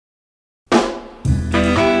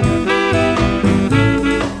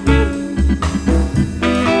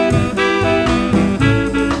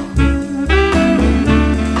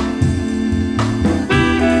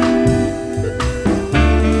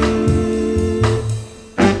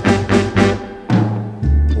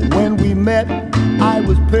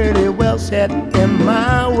get in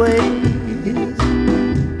my way.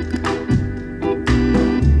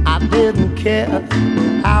 I didn't care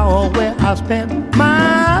how or where I spent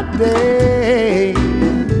my day.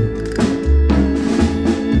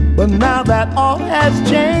 But now that all has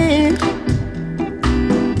changed,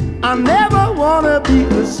 I never wanna be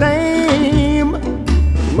the same.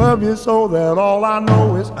 Love you so that all I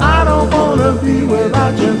know is I don't wanna be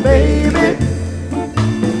without you, baby,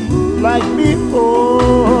 like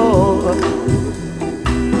before.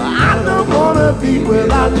 I don't wanna be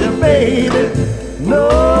without you, baby, no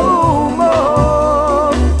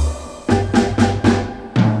more.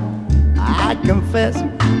 I confess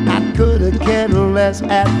I could have cared less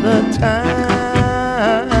at the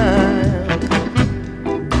time.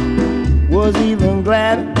 Was even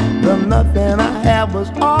glad the nothing I had was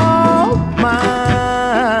all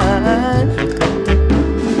mine.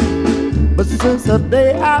 But since the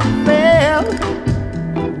day I fell,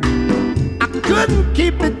 I couldn't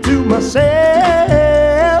keep it to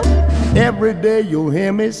myself. Every day you'll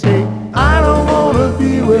hear me say, I don't wanna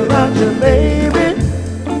be without you, baby,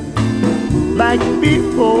 like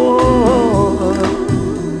before.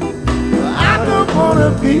 I don't wanna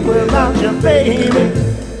be without you, baby,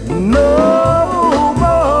 no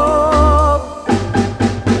more.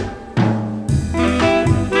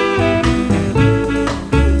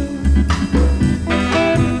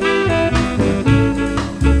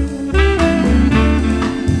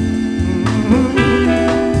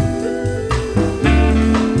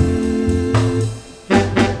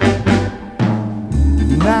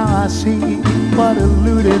 Now I see what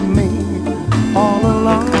eluded me all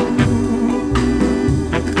along.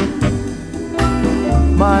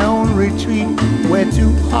 My own retreat where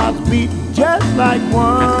two hearts beat just like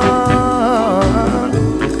one.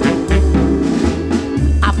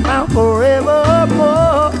 I found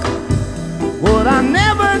forevermore what I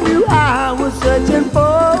never knew I was searching for.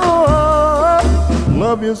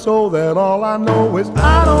 Love you so that all I know is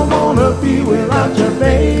I don't wanna be without you,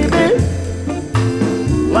 baby,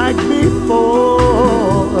 like before.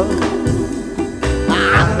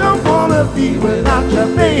 I don't wanna be without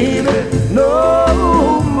you, baby, no